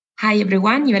Hi,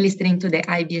 everyone. You are listening to the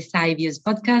IBSI Views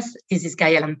podcast. This is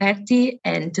Gaia Lamperti,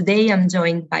 and today I'm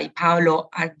joined by Paolo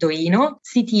Ardoino,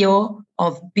 CTO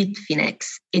of Bitfinex,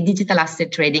 a digital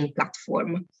asset trading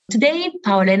platform. Today,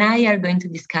 Paolo and I are going to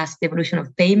discuss the evolution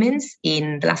of payments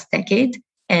in the last decade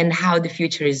and how the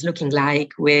future is looking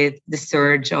like with the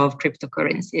surge of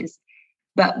cryptocurrencies.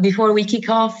 But before we kick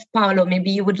off, Paolo,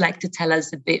 maybe you would like to tell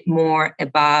us a bit more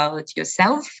about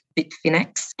yourself,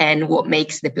 Bitfinex, and what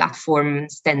makes the platform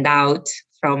stand out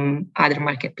from other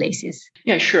marketplaces.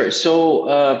 Yeah, sure.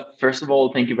 So first of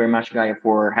all, thank you very much, Gaia,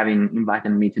 for having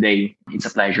invited me today. It's a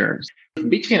pleasure.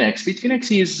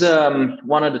 Bitfinex is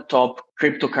one of the top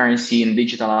cryptocurrency and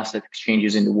digital asset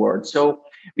exchanges in the world. So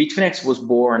Bitfinex was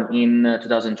born in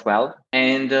 2012,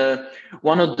 and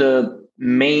one of the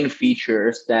main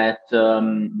features that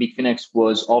Bitfinex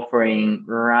was offering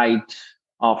right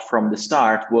off from the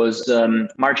start was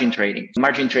margin trading.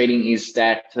 Margin trading is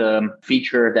that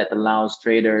feature that allows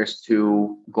traders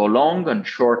to go long and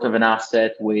short of an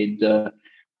asset with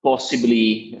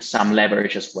possibly some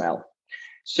leverage as well.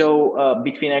 So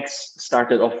Bitfinex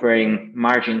started offering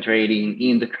margin trading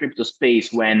in the crypto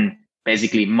space when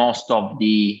basically most of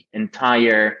the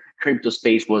entire crypto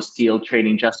space was still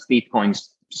trading just Bitcoins,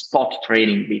 spot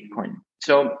trading Bitcoin.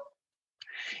 So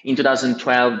in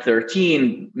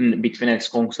 2012-13, Bitfinex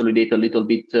consolidated a little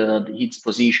bit its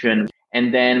position.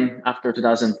 And then after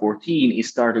 2014, it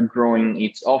started growing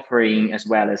its offering as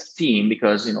well as team,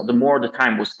 because the more the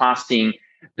time was passing,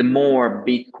 the more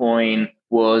Bitcoin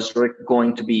was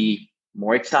going to be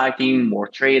more exciting, more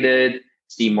traded,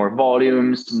 see more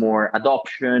volumes, more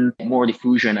adoption, more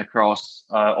diffusion across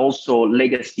also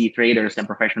legacy traders and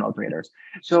professional traders.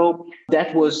 So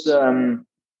that was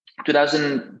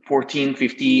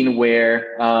 2014-15,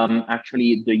 where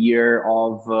actually the year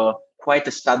of quite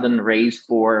a sudden raise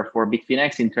for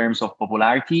Bitfinex in terms of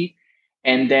popularity.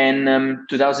 And then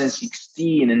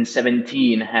 2016 and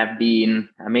 17 have been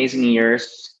amazing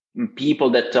years. People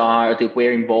that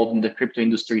were involved in the crypto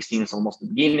industry since almost the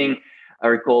beginning. I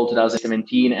recall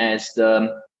 2017 as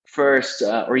the first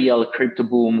real crypto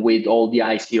boom with all the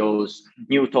ICOs,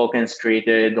 new tokens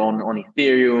created on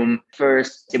Ethereum,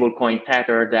 first stablecoin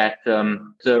Tether that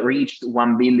reached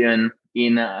 1 billion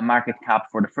in market cap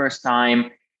for the first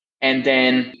time. And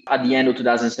then at the end of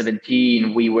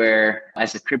 2017, we were,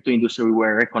 as a crypto industry, we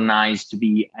were recognized to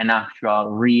be an actual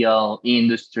real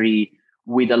industry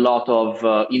with a lot of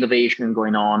innovation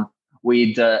going on,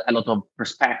 with a lot of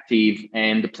perspective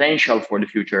and the potential for the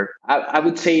future. I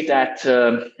would say that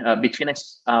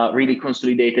Bitfinex really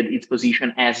consolidated its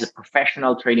position as a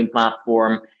professional trading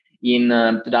platform in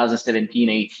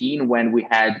 2017-18, when we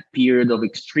had a period of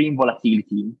extreme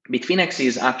volatility. Bitfinex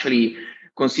is actually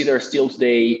considered still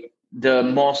today the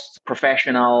most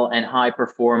professional and high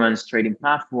performance trading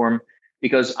platform,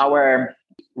 because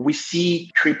we see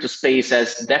crypto space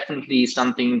as definitely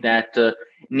something that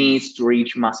needs to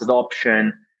reach mass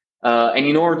adoption. And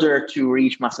in order to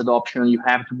reach mass adoption, you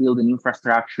have to build an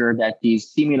infrastructure that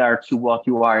is similar to what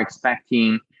you are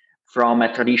expecting from a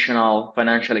traditional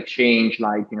financial exchange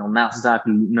like Nasdaq,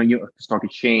 New York Stock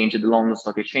Exchange, the London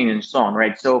Stock Exchange, and so on,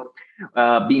 right? So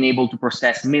being able to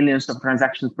process millions of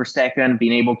transactions per second,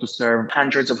 being able to serve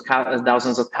hundreds of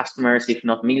thousands of customers, if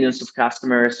not millions of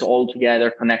customers, all together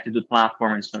connected to the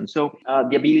platform and so on. So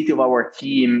the ability of our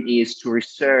team is to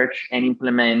research and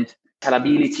implement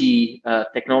scalability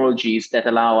technologies that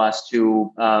allow us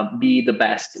to be the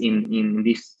best in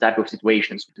this type of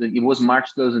situations. It was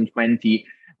March 2020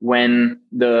 when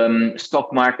the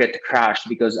stock market crashed,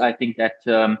 because I think that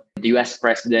the US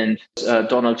President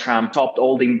Donald Trump stopped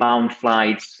all the inbound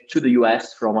flights to the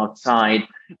US from outside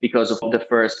because of the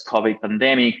first COVID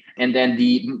pandemic. And then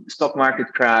the stock market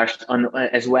crashed,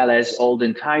 as well as all the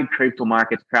entire crypto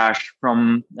market crashed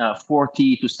from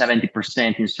 40 to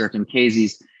 70% in certain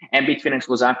cases. And Bitfinex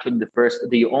was actually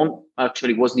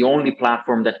was the only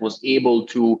platform that was able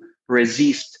to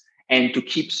resist and to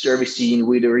keep servicing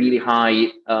with a really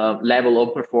high level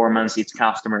of performance its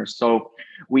customers. So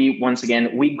we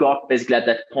got basically at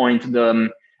that point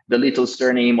the little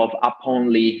surname of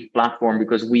up-only platform,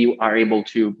 because we are able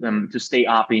to stay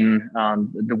up in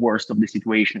the worst of the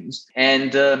situations.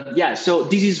 And so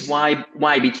this is why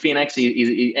Bitfinex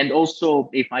is, and also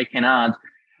if I can add,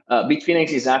 Bitfinex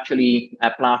is actually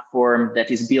a platform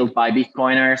that is built by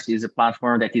Bitcoiners. Is a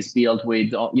platform that is built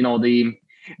with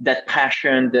that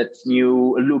passion, that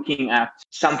new looking at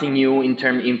something new in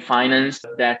finance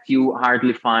that you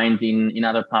hardly find in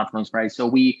other platforms, right? So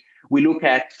we look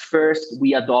at, first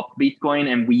we adopt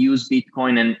Bitcoin and we use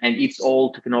Bitcoin and its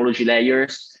all technology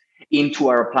layers into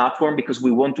our platform, because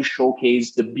we want to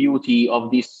showcase the beauty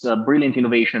of this brilliant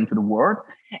innovation to the world.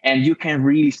 And you can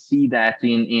really see that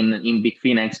in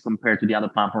Bitfinex compared to the other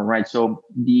platform, right? So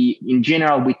in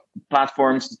general, with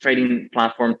platforms, the trading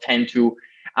platform tend to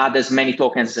add as many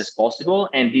tokens as possible.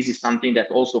 And this is something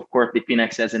that also, of course,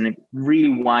 Bitfinex has a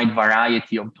really wide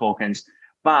variety of tokens.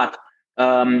 But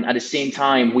at the same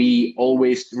time, we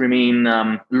always remain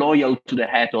loyal to the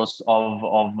ethos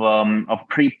of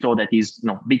crypto. That is,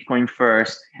 Bitcoin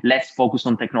first. Let's focus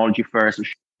on technology first.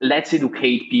 Let's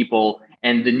educate people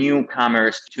and the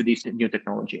newcomers to this new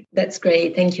technology. That's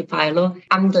great. Thank you, Paolo.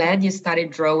 I'm glad you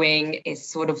started drawing a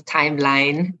sort of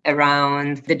timeline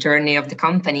around the journey of the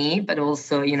company, but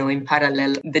also, in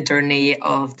parallel, the journey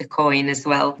of the coin as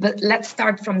well. But let's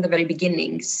start from the very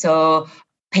beginning. So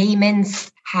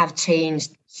payments have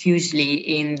changed hugely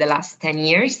in the last 10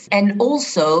 years. And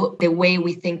also the way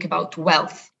we think about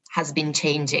wealth has been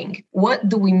changing. What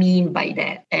do we mean by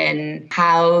that, and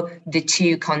how the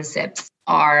two concepts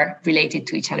are related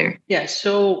to each other? Yeah,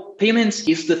 so payments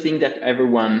is the thing that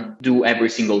everyone do every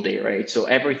single day, right? So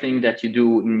everything that you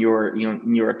do in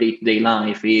your day-to-day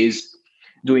life is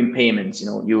doing payments. If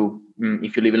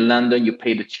you live in London, you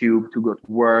pay the tube to go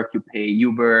to work, you pay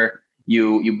Uber,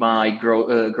 you buy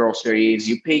groceries,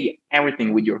 you pay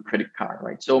everything with your credit card,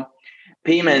 right? So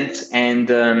payments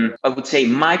and I would say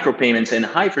micropayments and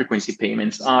high frequency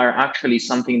payments are actually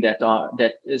something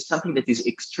that is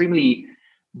extremely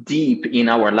deep in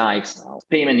our lives now.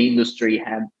 Payment industry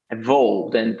have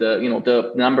evolved, and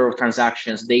the number of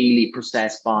transactions daily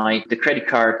processed by the credit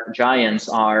card giants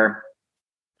are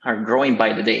growing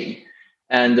by the day.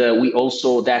 And we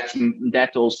also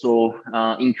that also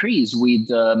increase with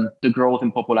the growth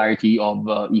and popularity of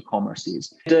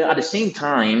e-commerces. At the same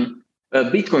time,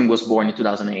 Bitcoin was born in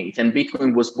 2008, and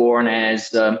Bitcoin was born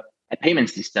as a payment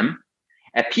system,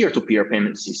 a peer-to-peer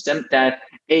payment system that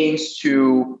aims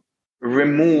to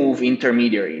remove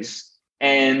intermediaries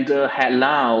and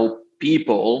allow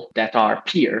people that are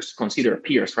peers, consider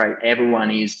peers, right? Everyone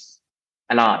is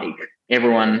alike.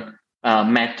 Everyone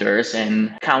matters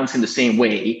and counts in the same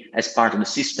way as part of the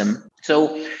system.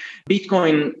 So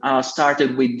Bitcoin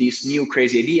started with this new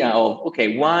crazy idea of,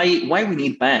 okay, why we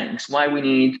need banks? Why we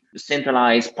need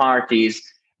centralized parties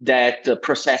that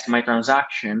process my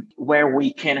transaction, where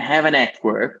we can have a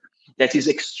network that is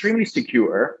extremely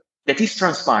secure, that is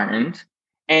transparent,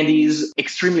 and is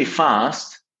extremely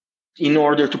fast in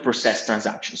order to process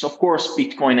transactions. Of course,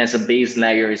 Bitcoin as a base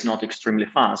layer is not extremely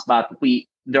fast, but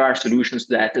there are solutions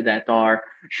that are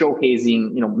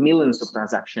showcasing millions of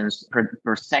transactions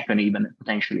per second, even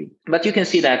potentially. But you can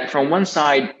see that from one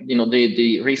side,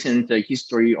 the recent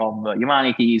history of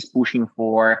humanity is pushing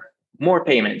for more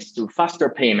payments, to faster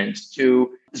payments, to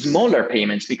smaller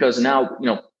payments, because now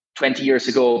 20 years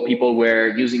ago, people were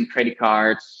using credit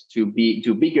cards to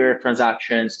do bigger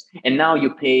transactions. And now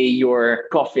you pay your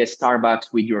coffee at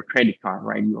Starbucks with your credit card,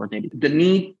 right? The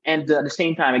need, and at the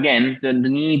same time, again, the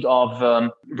need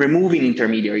of removing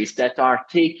intermediaries that are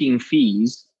taking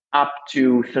fees up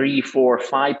to 3, 4,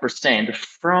 5%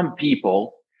 from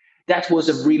people. That was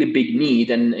a really big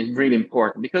need and really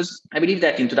important, because I believe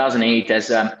that in 2008, as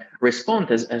a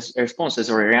response, as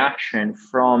a reaction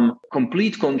from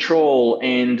complete control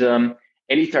and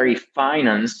elitary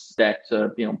finance that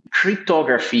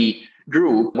cryptography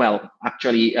group,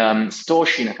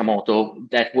 Satoshi Nakamoto,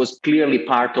 that was clearly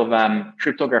part of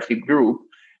cryptography group,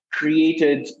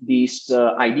 created this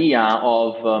idea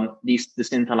of this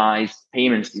decentralized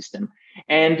payment system.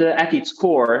 And at its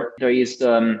core, there is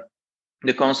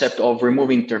the concept of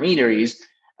removing intermediaries,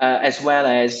 as well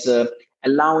as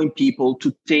allowing people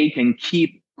to take and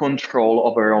keep control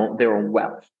over their own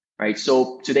wealth, right?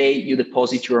 So today you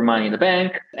deposit your money in the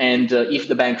bank, and if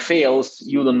the bank fails,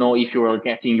 you don't know if you are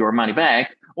getting your money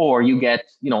back, or you get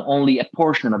only a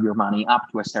portion of your money up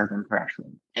to a certain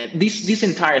threshold. And this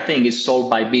entire thing is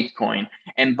solved by Bitcoin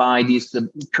and by this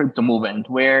crypto movement,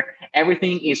 where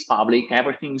everything is public,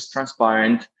 everything is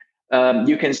transparent.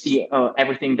 You can see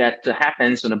everything that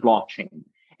happens on a blockchain.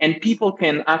 And people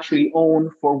can actually own,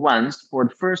 for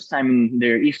the first time in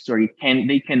their history,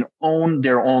 they can own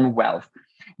their own wealth.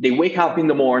 They wake up in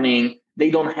the morning,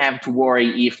 they don't have to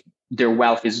worry if their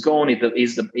wealth is gone,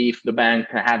 if the bank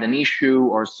had an issue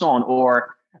or so on,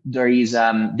 or there is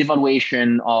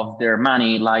devaluation of their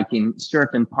money, like in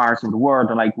certain parts of the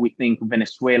world, like we think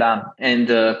Venezuela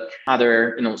and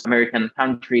other American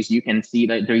countries. You can see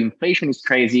that the inflation is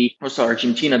crazy. Also,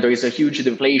 Argentina, there is a huge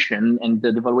deflation and the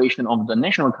devaluation of the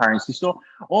national currency. So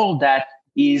all that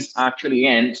is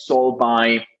actually solved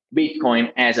by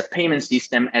Bitcoin as a payment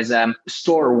system, as a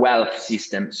store wealth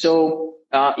system. So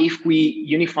if we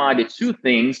unify the two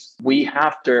things,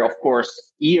 after, of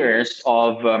course, years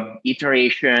of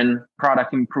iteration,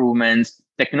 product improvements,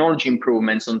 technology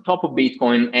improvements on top of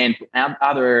Bitcoin and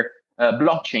other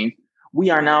blockchains, we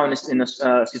are now in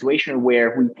a situation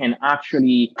where we can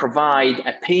actually provide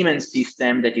a payment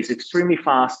system that is extremely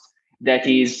fast, that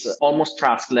is almost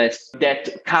trustless,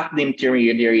 that cut the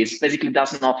intermediaries, basically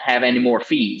does not have any more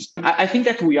fees. I think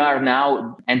that we are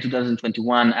now in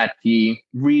 2021 at the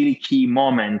really key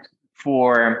moment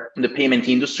for the payment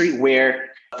industry, where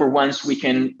for once we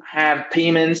can have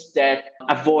payments that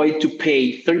avoid to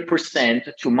pay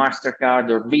 3% to MasterCard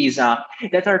or Visa,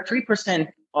 that are 3%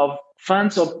 of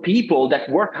funds of people that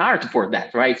work hard for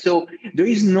that, right? So there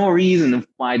is no reason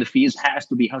why the fees has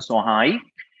to be so high.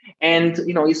 And,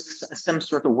 it's some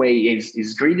sort of way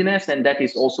is greediness. And that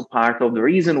is also part of the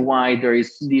reason why there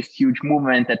is this huge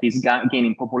movement that is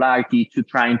gaining popularity to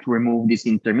trying to remove these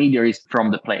intermediaries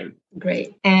from the play.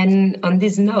 Great. And on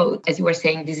this note, as you were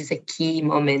saying, this is a key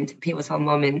moment, pivotal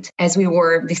moment. As we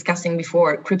were discussing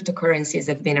before, cryptocurrencies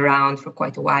have been around for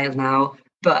quite a while now,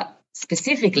 but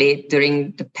specifically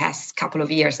during the past couple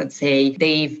of years, I'd say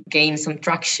they've gained some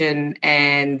traction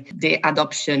and the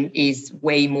adoption is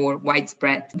way more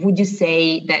widespread. Would you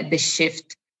say that the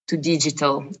shift to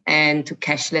digital and to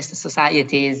cashless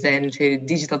societies and to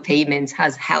digital payments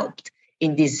has helped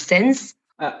in this sense?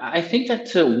 I think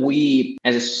that we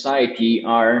as a society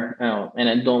are, and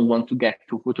I don't want to get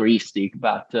too futuristic,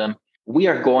 but we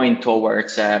are going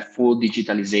towards full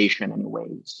digitalization in a way.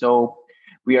 So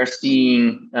we are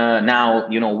seeing now,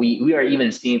 we are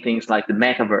even seeing things like the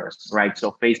metaverse, right?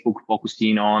 So Facebook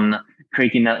focusing on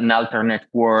creating an alternate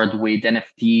world with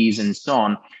NFTs and so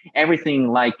on.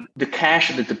 Everything like the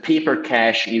cash, that the paper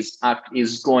cash is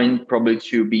going probably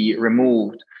to be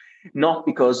removed, not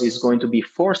because it's going to be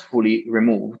forcefully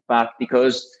removed, but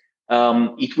because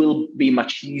it will be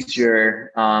much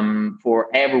easier for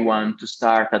everyone to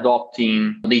start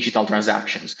adopting digital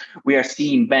transactions. We are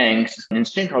seeing banks and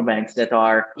central banks that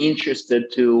are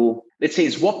interested to, let's say,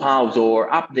 swap out or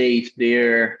update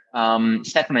their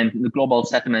settlement, the global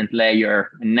settlement layer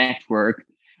network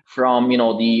from,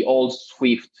 the old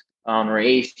SWIFT or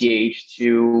ACH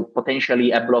to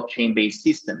potentially a blockchain-based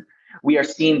system. We are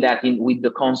seeing that with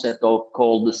the concept of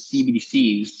called the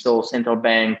CBDCs, so central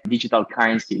bank digital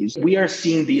currencies. We are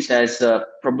seeing this as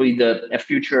probably a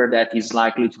future that is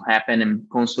likely to happen and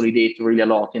consolidate really a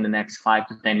lot in the next 5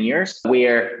 to 10 years,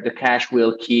 where the cash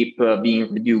will keep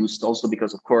being reduced. Also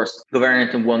because, of course,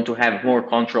 governments want to have more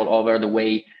control over the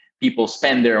way people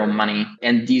spend their own money.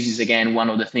 And this is, again, one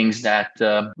of the things that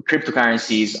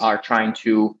cryptocurrencies are trying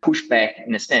to push back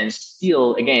in a sense.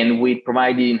 Still, again, with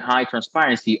providing high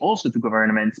transparency also to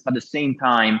governments, but at the same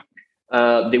time,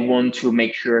 they want to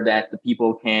make sure that the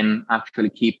people can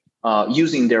actually keep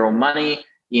using their own money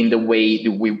in the way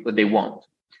they want.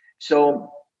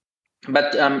 So,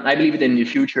 but I believe that in the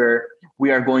future,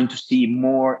 we are going to see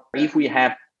more. If we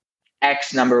have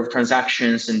X number of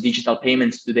transactions and digital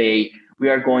payments today, we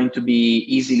are going to be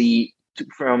easily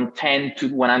from 10 to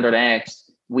 100x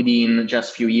within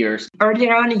just a few years.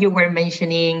 Earlier on, you were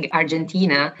mentioning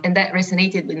Argentina, and that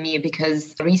resonated with me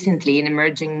because recently in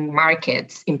emerging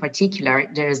markets in particular,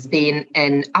 there's been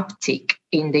an uptick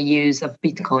in the use of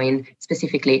Bitcoin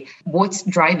specifically. What's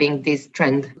driving this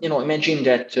trend? Imagine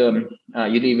that you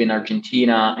live in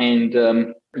Argentina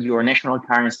and your national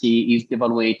currency is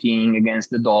devaluating against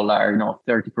the dollar,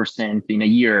 30% in a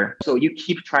year. So you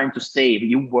keep trying to save.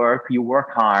 You work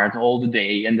hard all the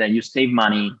day, and then you save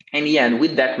money. And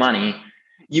with that money,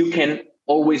 you can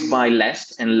always buy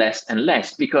less and less and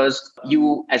less because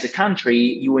you, as a country,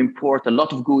 you import a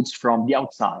lot of goods from the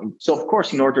outside. So, of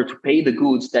course, in order to pay the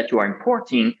goods that you are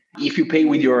importing, if you pay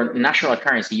with your national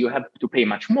currency, you have to pay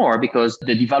much more because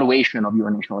the devaluation of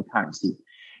your national currency.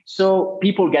 So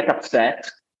people get upset.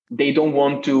 They don't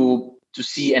want to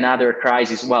see another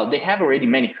crisis. Well, they have already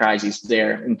many crises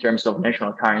there in terms of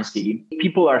national currency.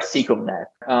 People are sick of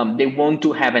that. They want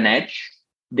to have an edge.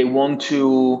 They really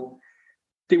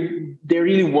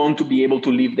want to be able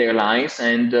to live their lives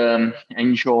and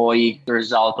enjoy the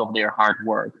result of their hard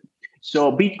work. So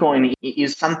Bitcoin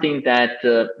is something that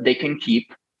they can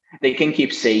keep. They can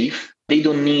keep safe. They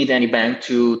don't need any bank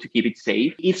to keep it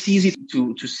safe. It's easy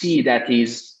to see that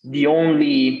is the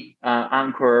only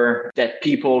anchor that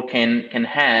people can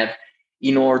have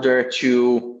in order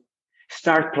to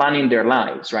start planning their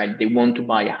lives, right? They want to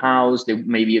buy a house,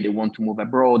 maybe they want to move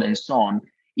abroad and so on.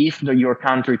 If your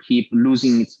country keep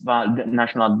losing its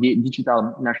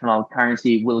digital national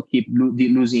currency will keep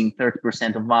losing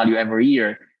 30% of value every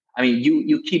year, I mean,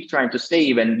 you keep trying to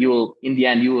save, and in the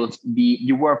end,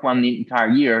 you work one entire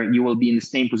year, you will be in the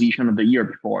same position of the year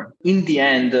before. In the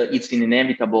end, it's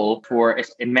inevitable for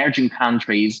emerging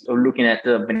countries, looking at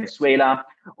Venezuela.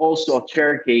 Also,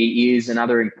 Turkey is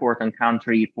another important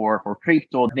country for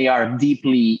crypto. They are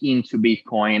deeply into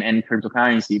Bitcoin and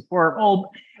cryptocurrency for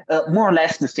all more or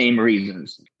less the same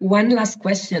reasons. One last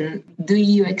question. Do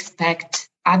you expect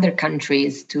other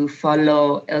countries to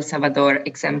follow El Salvador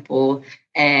example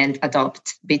and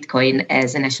adopt Bitcoin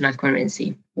as a national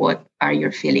currency? What are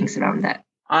your feelings around that?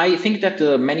 I think that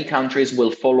many countries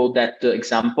will follow that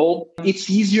example. It's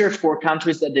easier for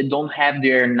countries that they don't have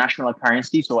their national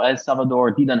currency. So El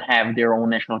Salvador didn't have their own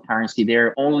national currency.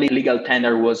 Their only legal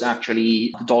tender was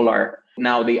actually the dollar.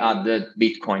 Now they added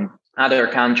Bitcoin. Other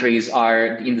countries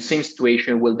are in the same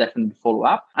situation, will definitely follow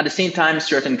up. At the same time,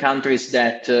 certain countries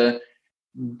that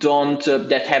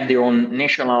that have their own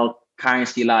national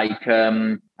currency, like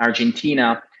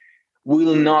Argentina,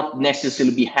 will not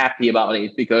necessarily be happy about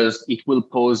it because it will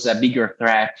pose a bigger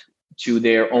threat to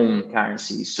their own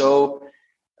currency. So,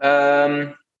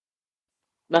 but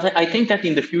I think that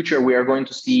in the future we are going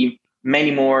to see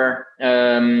many more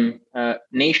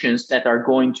nations that are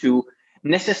going to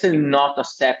necessarily not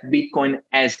accept Bitcoin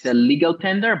as the legal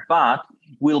tender, but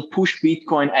will push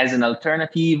Bitcoin as an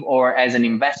alternative or as an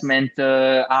investment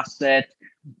asset,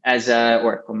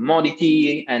 or a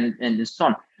commodity, and so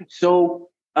on. So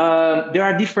there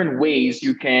are different ways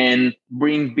you can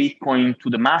bring Bitcoin to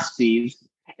the masses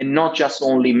and not just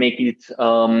only make it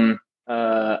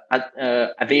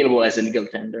available as a legal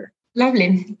tender.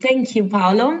 Lovely. Thank you,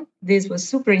 Paolo. This was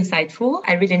super insightful.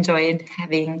 I really enjoyed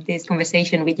having this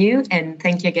conversation with you. And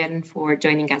thank you again for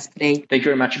joining us today. Thank you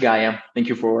very much, Gaia. Thank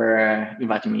you for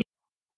inviting me.